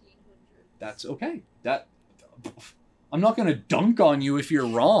 1500s. That's okay. I'm not gonna dunk on you if you're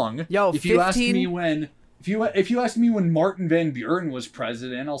wrong. Yo, if you ask me when if you ask me when Martin Van Buren was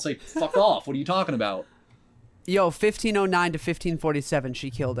president, I'll say fuck off. What are you talking about? Yo, 1509 to 1547, she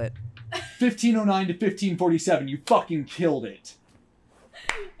killed it. 1509 to 1547, you fucking killed it.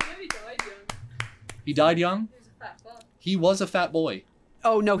 He died young. He died young? He was a fat boy. He was a fat boy.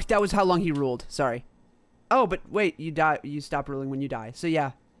 Oh no, that was how long he ruled. Sorry. Oh, but wait, you die. You stop ruling when you die. So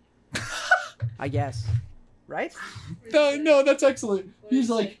yeah, I guess, right? No, that's excellent. He's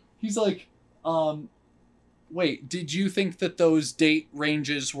like, wait, did you think that those date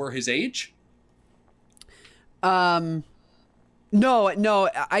ranges were his age? No,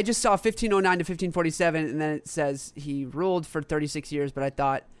 I just saw 1509 to 1547, and then it says he ruled for 36 years, but I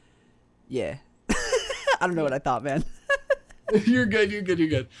thought, yeah. I don't know what I thought, man. You're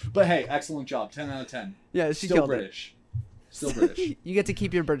good. But hey, excellent job. 10 out of 10. Yeah, she Still killed British. Still British. You get to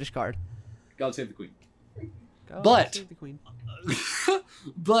keep your British card. God save the Queen. God But- save the Queen.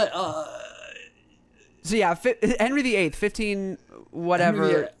 But, So yeah, Henry VIII, 15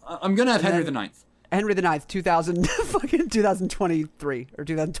 whatever. I'm gonna have And Henry then- the Ninth. Henry the Ninth, 2023 or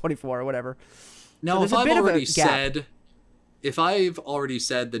 2024 or whatever. Now, So if there's a I've bit of a already gap.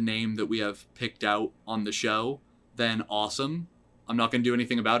 said the name that we have picked out on the show, then awesome. I'm not going to do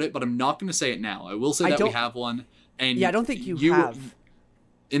anything about it, but I'm not going to say it now. I will say that we have one. And Yeah, I don't think you have.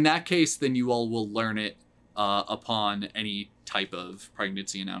 In that case, then you all will learn it upon any type of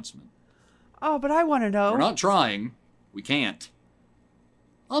pregnancy announcement. Oh, but I want to know. We're not trying. We can't.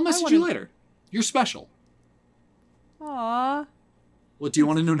 I'll message wanna- you later. You're special. Aww. What, do you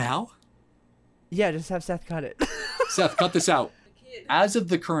want to know now? Yeah, just have Seth cut it. Seth, cut this out. The kid. As of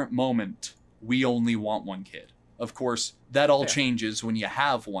the current moment, we only want one kid. Of course, that all changes when you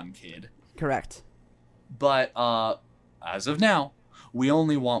have one kid. Correct. But as of now, we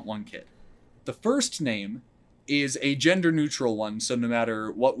only want one kid. The first name is a gender-neutral one, so no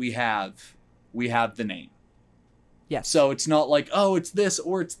matter what we have the name. Yes. So it's not like, oh, it's this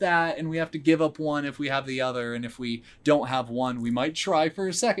or it's that, and we have to give up one if we have the other, and if we don't have one, we might try for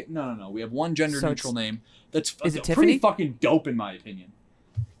a second. No. We have one gender-neutral name that's Is it pretty Tiffany? fucking dope, in my opinion.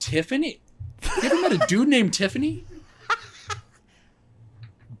 Tiffany? You ever met a dude named Tiffany?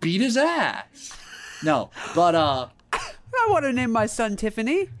 Beat his ass. No, but I want to name my son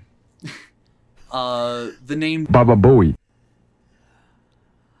Tiffany. the name Baba Booey.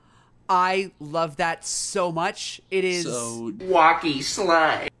 I love that so much. It is. so Walkie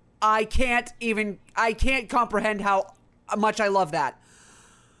slide. I can't comprehend how much I love that.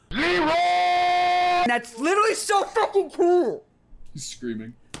 That's literally so fucking cool.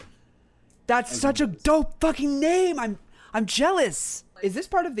 screaming. That's such a dope fucking name. I'm jealous. Is this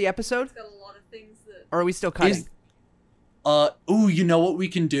part of the episode, It's got a lot of things that. or are we still cutting? Ooh, you know what we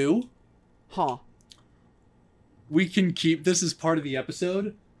can do? Huh? We can keep this as part of the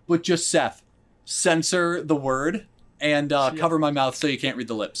episode, but just Seth, censor the word and cover my mouth so you can't read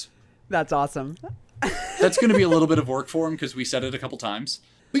the lips. That's awesome. That's going to be a little bit of work for him because we said it a couple times.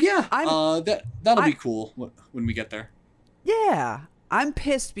 But yeah, that'll be cool when we get there. Yeah, I'm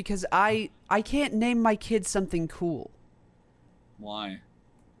pissed because I can't name my kid something cool Why?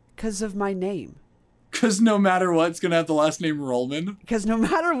 because of my name. Because no matter what, it's going to have the last name Rollman. Because no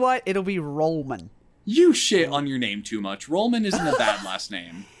matter what, it'll be Rollman. You shit on your name too much. Rollman isn't a bad last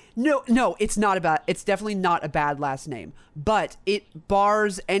name. No, it's not it's definitely not a bad last name, but it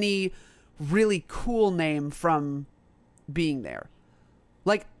bars any really cool name from being there.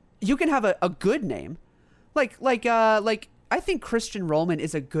 Like, you can have a good name. Like I think Christian Rollman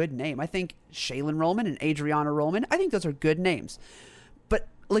is a good name. I think Shaylin Rollman and Adriana Rollman, I think those are good names. But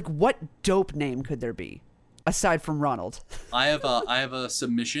like, what dope name could there be aside from Ronald? I have a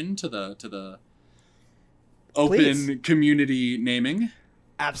submission to the open Please. community naming.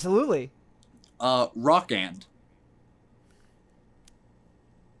 Absolutely. Rockand.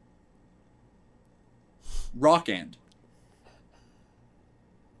 Rockand.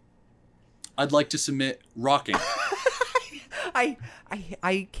 I'd like to submit Rockand.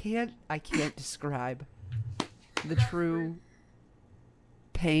 I can't describe the true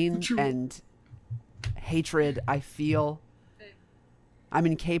pain and hatred I feel. I'm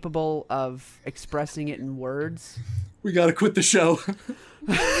incapable of expressing it in words. We gotta quit the show.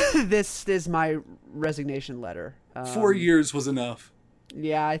 This is my resignation letter. 4 years was enough.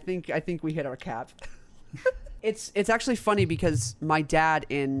 Yeah, I think we hit our cap. It's actually funny because my dad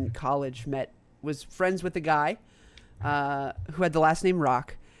in college was friends with a guy who had the last name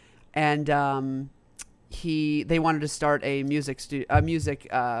Rock, and they wanted to start a music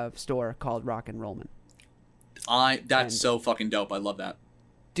store called Rock and Rollman. That's so fucking dope. I love that.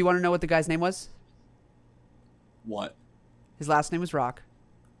 Do you want to know what the guy's name was? What? His last name was Rock.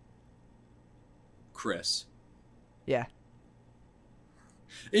 Chris. Yeah.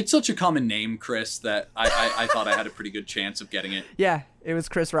 It's such a common name, Chris, that I thought I had a pretty good chance of getting it. Yeah, it was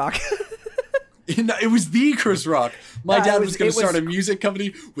Chris Rock. It was the Chris Rock. My dad was going to start a was music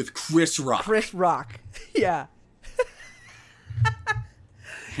company with Chris Rock. Chris Rock. Yeah.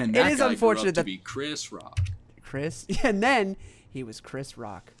 And It that is guy unfortunate grew up to that- be Chris Rock. Chris. And then he was Chris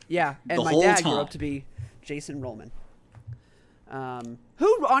Rock. Yeah, and The my whole dad grew time. up to be Jason Rollman.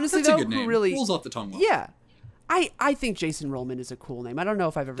 Who honestly That's a though, good name. who really Rolls off the tongue well. Yeah. I think Jason Rollman is a cool name. I don't know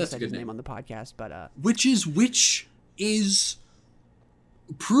if I've ever That's a said good his name. name on the podcast, but Which is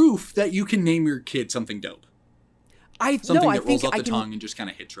proof that you can name your kid something dope. Something I that rolls think off I the can. tongue and just kind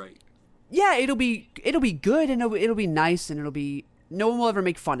of hits right. Yeah, it'll be good and it'll be nice and no one will ever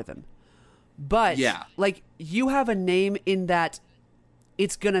make fun of him. But Yeah. like you have a name in that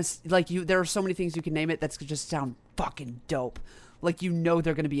it's gonna there are so many things you can name it that's gonna just sound fucking dope. Like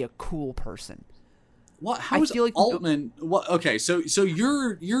they're gonna be a cool person. What? How is feel like- Altman? What? Okay, so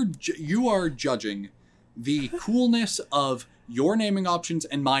you are judging the coolness of your naming options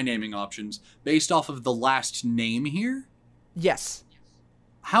and my naming options based off of the last name here. Yes.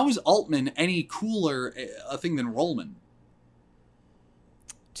 How is Altman any cooler a thing than Rollman?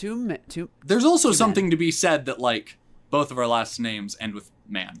 Two There's also Two something to be said that like both of our last names end with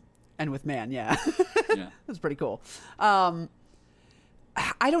man. and with man, yeah. Yeah. That's pretty cool.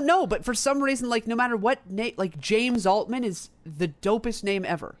 I don't know, but for some reason, like no matter what name, like James Altman is the dopest name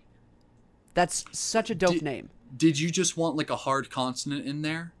ever. That's such a dope name. Did you just want like a hard consonant in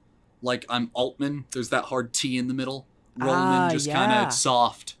there? Like I'm Altman. There's that hard T in the middle. Rollman just kind yeah. of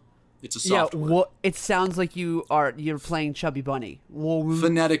soft. It's a Yeah, soft word. it sounds like you're playing Chubby Bunny.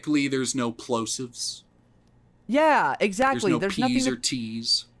 Phonetically, there's no plosives. Yeah, There's exactly. no There's P's or nothing.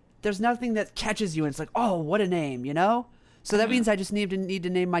 T's. There's nothing that catches you, and it's like, oh, what a name, you know. So that means I just need to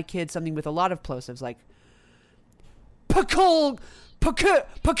name my kid something with a lot of plosives, like Pakul,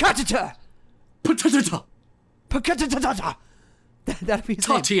 Pakatata, Pakatata. That'd be his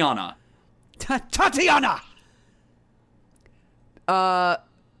name. Tatiana. Tatiana.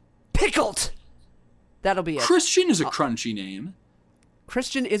 Pickled. That'll be it. Christian is a crunchy name.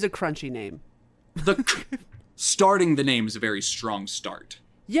 Christian is a crunchy name. Starting the name is a very strong start.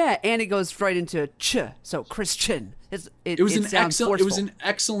 Yeah, and it goes right into ch. So Christian. It It was an sounds excellent. It was forceful. an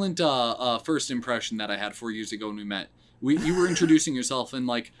excellent first impression that I had 4 years ago when we met. You were introducing yourself and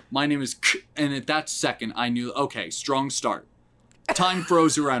like my name is K, and at that second I knew okay, strong start. Time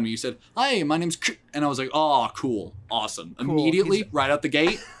froze around me. You said, "Hi, my name's K," and I was like, "Oh, cool, awesome!" Cool. Immediately, right out the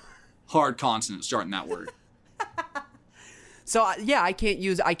gate, hard consonant starting that word. So yeah, I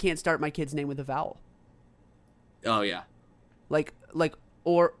can't start my kid's name with a vowel. Oh yeah,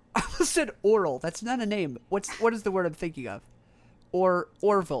 Or I almost said oral. That's not a name. What is the word I'm thinking of?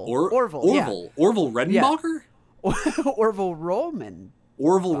 Orville. Orville. Yeah. Orville Redenbacher. Orville Roman.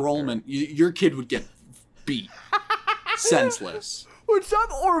 Orville Rollman. Your kid would get beat, senseless. What's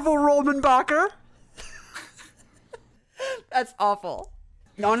up, Orville Romanbacher? That's awful.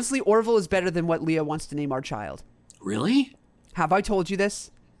 Honestly, Orville is better than what Leah wants to name our child. Really? Have I told you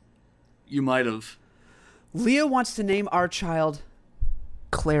this? You might have. Leah wants to name our child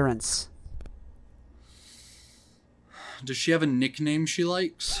Clarence. Does she have a nickname she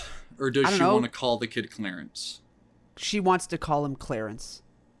likes? Or does I don't she know. want to call the kid Clarence? She wants to call him Clarence.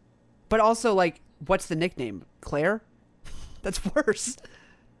 But also, like, what's the nickname? Claire? That's worse.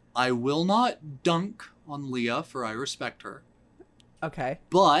 I will not dunk on Leah, for I respect her. Okay.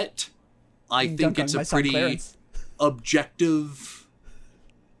 But I You think dunk on it's my a son pretty Clarence. objective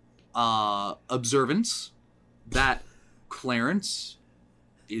observance that Clarence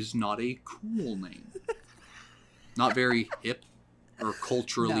is not a cool name. Not very hip or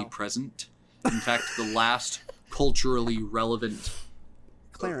culturally No. present. In fact, the last culturally relevant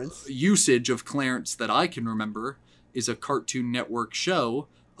Clarence. usage of Clarence that I can remember is a Cartoon Network show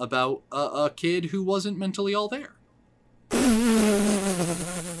about a kid who wasn't mentally all there.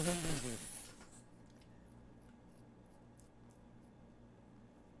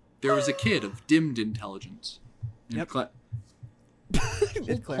 There was a kid of dimmed intelligence. And Yep. Hold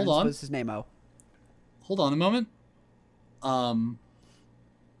Clarence on. was his name-o. Hold on a moment.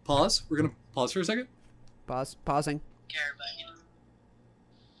 Pause. We're gonna pause for a second. Pausing. care, but you know.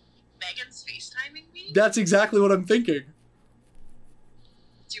 Megan's FaceTiming me? That's exactly what I'm thinking.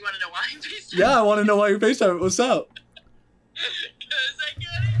 Do you want to know why I'm FaceTiming? Yeah, I want to know why you're FaceTiming. What's up? Because I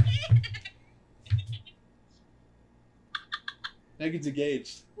got it. Megan's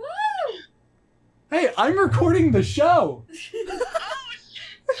engaged. Woo! Hey, I'm recording the show. Oh, shit.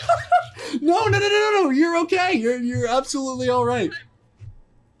 No. You're okay. You're absolutely all right.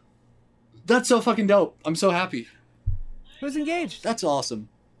 That's so fucking dope. I'm so happy. Who's engaged? That's awesome.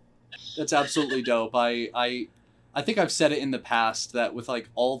 That's absolutely dope. I think I've said it in the past that with like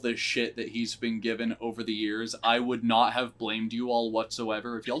all the shit that he's been given over the years, I would not have blamed you all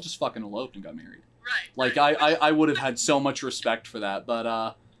whatsoever if y'all just fucking eloped and got married. Right. Like I would have had so much respect for that.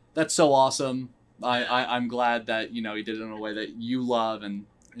 But that's so awesome. I'm glad that, you know, he did it in a way that you love and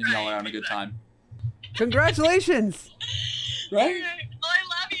y'all are having a good time. Congratulations. Right? Well, I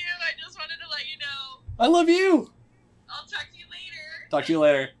love you. I just wanted to let you know. I love you. I'll talk to you later. Talk to you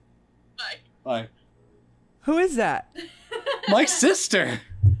later. Bye. Bye. Who is that? My sister.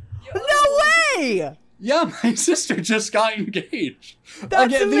 No way! Yeah, my sister just got engaged.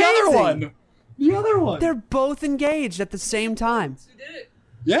 That's Again, the other amazing. one. The other one. They're both engaged at the same time. We did it.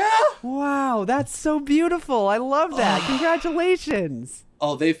 Yeah. Wow, that's so beautiful. I love that. Congratulations.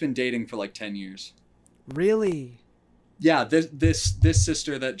 Oh, they've been dating for like 10 years. Really? Yeah, this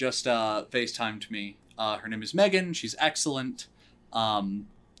sister that just FaceTimed me. Her name is Megan. She's excellent.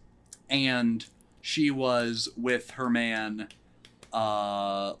 And she was with her man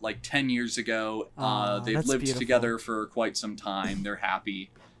like 10 years ago. They've that's lived beautiful. together for quite some time. They're happy.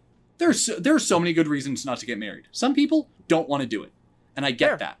 There are so many good reasons not to get married. Some people don't want to do it. And I get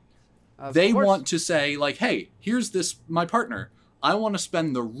Fair. that. Of They course. want to say like, hey, here's my partner. I want to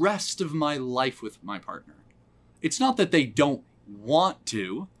spend the rest of my life with my partner. It's not that they don't want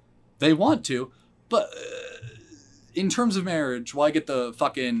to. They want to. But in terms of marriage, why get the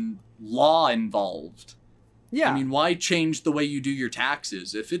fucking law involved? Yeah. I mean, why change the way you do your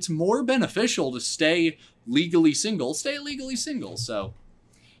taxes? If it's more beneficial to stay legally single, stay legally single. So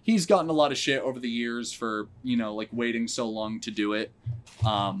he's gotten a lot of shit over the years for, you know, like waiting so long to do it.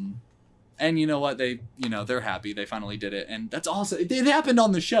 And you know what? They're happy. They finally did it. And that's awesome. It happened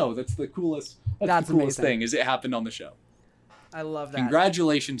on the show. That's the coolest. That's the coolest amazing. thing is it happened on the show. I love that.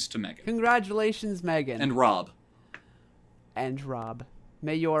 Congratulations to Megan. Congratulations, Megan. And Rob. And Rob.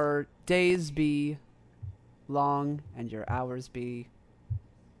 May your days be long and your hours be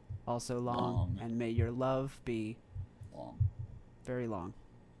also long. Long. And may your love be Long. very long.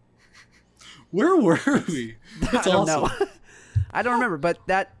 Where were we? That's I don't awesome. know. I don't remember, but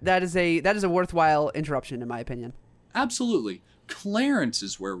that is a worthwhile interruption in my opinion. Absolutely. Clarence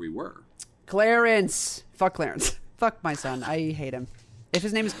is where we were. Clarence. Fuck Clarence. Fuck my son. I hate him. If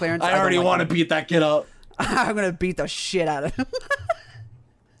his name is Clarence, I already want to beat that kid up. I'm gonna beat the shit out of him.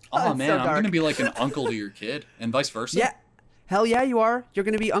 Oh That's man, so I'm dark. gonna be like an uncle to your kid, and vice versa. Yeah. Hell yeah, you are. You're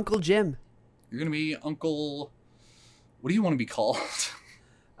gonna be Uncle Jim. You're gonna be Uncle. What do you want to be called?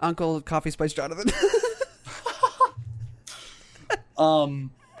 Uncle Coffee Spice Jonathan.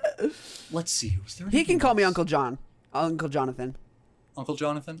 Let's see. Was there He anything can call me else? Uncle John. Uncle Jonathan. Uncle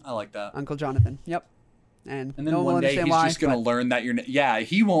Jonathan. I like that. Uncle Jonathan. Yep. And And then no one will one day understand he's why, just gonna but learn that you're. Yeah,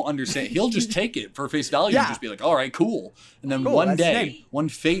 he won't understand. He'll just take it for face value Yeah. and just be like, "All right, cool." And then Cool, one that's his day, name. one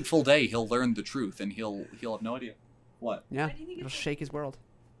fateful day, he'll learn the truth, and he'll have no idea. What? yeah, Why do you think it'll it's- shake his world.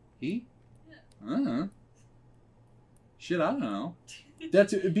 He? Yeah. I don't know. Shit, I don't know.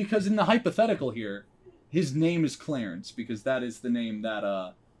 That's because in the hypothetical here, his name is Clarence because that is the name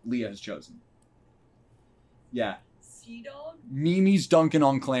that Leah has chosen. Yeah, Sea Dog? Mimi's dunking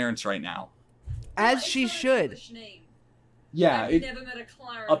on Clarence right now. As It's she not an should. English name. Yeah, I've it, never met a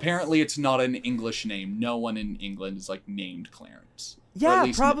Clarence. apparently it's not an English name. No one in England is like named Clarence. Or Yeah, at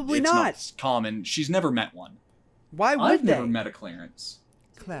least probably it's not. common. She's never met one. Why would I've they? never met a Clarence.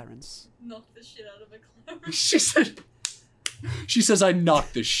 Clarence. Knock the shit out of a Clarence. She says I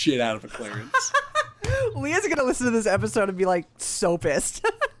knocked the shit out of a Clarence. Leah's gonna listen to this episode and be like so pissed.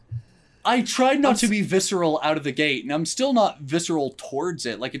 I tried not to be visceral out of the gate, and I'm still not visceral towards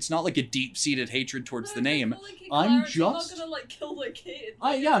it. Like, it's not like a deep-seated hatred towards the name. I'm just... not gonna like kill the kid.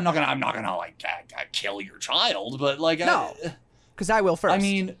 I'm not gonna like kill your child, but like... No. Because I will first. I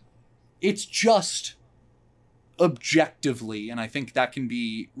mean, it's just objectively, and I think that can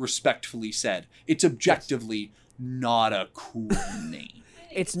be respectfully said, it's objectively not a cool name.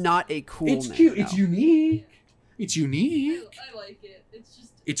 it's not a cool It's name. cute. no. It's unique. It's unique. I like it. It's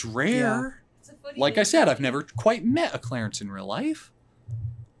just. It's rare. It's a funny Like I name. said, I've never quite met a Clarence in real life.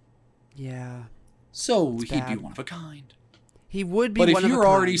 Yeah. So It's he'd be bad. one of a kind. He would be But if one of a you're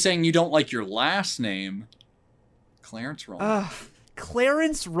already kind. saying you don't like your last name, Clarence Rollman. Ugh.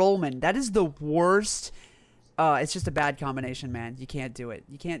 Clarence Rollman. That is the worst. It's just a bad combination, man. You can't do it.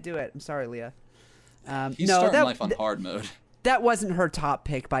 You can't do it. I'm sorry, Leah. He's no, starting that, life on hard mode. that wasn't her top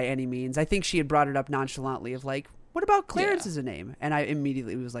pick by any means. I think she had brought it up nonchalantly of like, what about Clarence Yeah. as a name? And I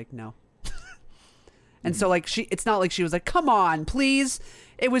immediately was like, no. And so like it's not like she was like, come on, please.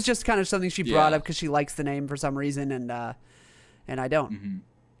 It was just kind of something she brought Yeah. up because she likes the name for some reason, and I don't. Mm-hmm.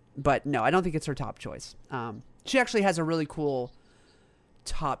 But no, I don't think it's her top choice. She actually has a really cool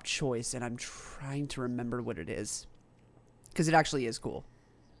top choice, and I'm trying to remember what it is because it actually is cool,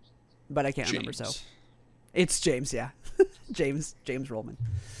 but I can't remember. So it's James, yeah, James Rollman.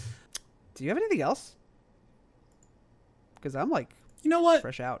 Do you have anything else? Because I'm like, You know what?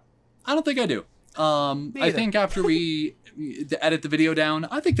 fresh out. I don't think I do. I either. think after we edit the video down,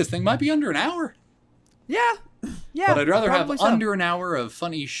 I think this thing might be under an hour. Yeah, yeah. But I'd rather have probably so. under an hour of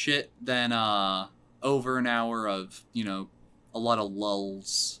funny shit than over an hour of, a lot of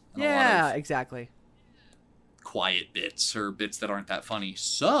lulls and a Yeah, lot of exactly. quiet bits or bits that aren't that funny.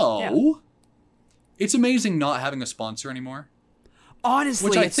 So, it's amazing not having a sponsor anymore.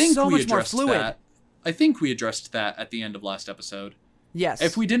 Honestly, Which I it's think so we much more addressed fluid. that. I think we addressed that at the end of last episode. Yes.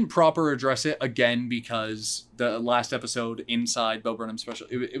 If we didn't proper address it again, because the last episode inside Bo Burnham special,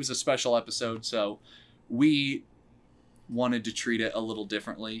 it was a special episode, so we wanted to treat it a little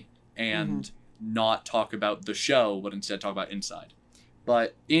differently and not talk about the show, but instead talk about inside.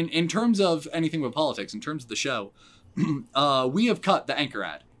 But in terms of anything with politics, in terms of the show, we have cut the anchor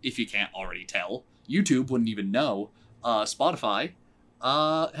ad. If you can't already tell, YouTube wouldn't even know. Spotify,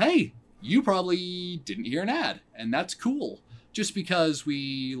 hey, you probably didn't hear an ad, and that's cool. Just because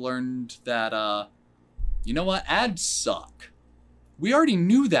we learned that, you know what, ads suck. We already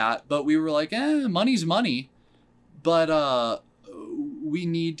knew that, but we were like, money's money. But we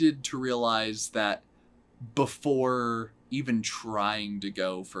needed to realize that before even trying to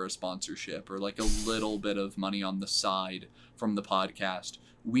go for a sponsorship or like a little bit of money on the side from the podcast,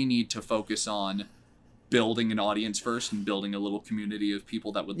 we need to focus on building an audience first and building a little community of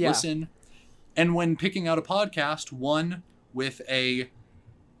people that would listen. And when picking out a podcast, one with a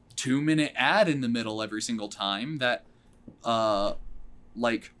 2-minute ad in the middle every single time that what's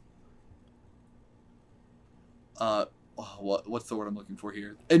the word I'm looking for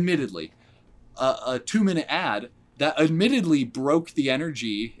here? Admittedly, a 2-minute ad that admittedly broke the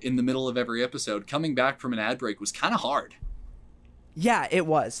energy in the middle of every episode. Coming back from an ad break was kind of hard. Yeah, it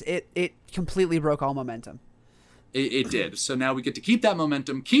was. It completely broke all momentum. It did. So now we get to keep that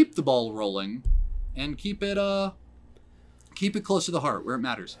momentum, keep the ball rolling, and keep it close to the heart where it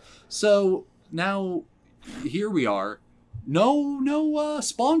matters. So now here we are. No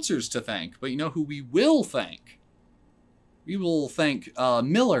sponsors to thank, but you know who we will thank? We will thank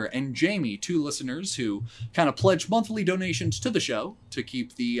Miller and Jamie, 2 listeners who kind of pledge monthly donations to the show to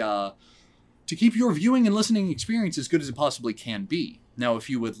keep your viewing and listening experience as good as it possibly can be. Now, if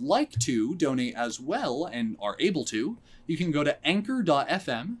you would like to donate as well and are able to, you can go to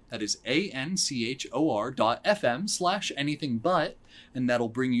anchor.fm, that is anchor.fm/anythingbut, and that'll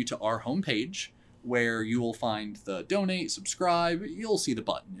bring you to our homepage where you will find the donate, subscribe, you'll see the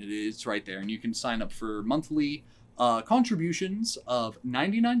button. It's right there, and you can sign up for monthly contributions of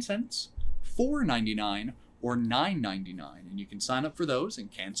 99 cents, $4.99, or $9.99, and you can sign up for those and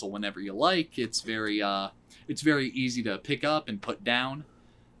cancel whenever you like. It's very easy to pick up and put down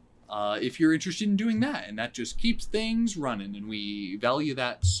if you're interested in doing that, and that just keeps things running, and we value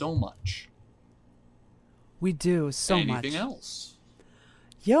that so much. We do so much. Anything else?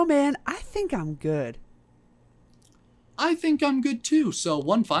 Yo, man, I think I'm good. I think I'm good too. So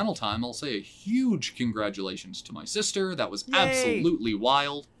one final time, I'll say a huge congratulations to my sister. That was Yay. absolutely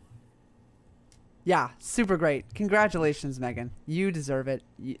wild. Yeah, super great. Congratulations, Megan. You deserve it,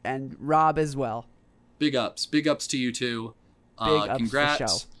 and Rob as well. Big ups to you too. Big ups for Congrats.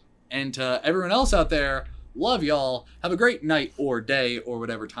 show. And to everyone else out there, love y'all. Have a great night or day or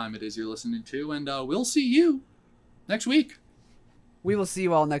whatever time it is you're listening to, and we'll see you next week. We will see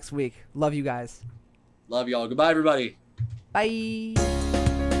you all next week. Love you guys. Love y'all. Goodbye, everybody. Bye.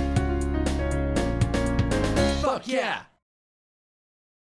 Fuck yeah.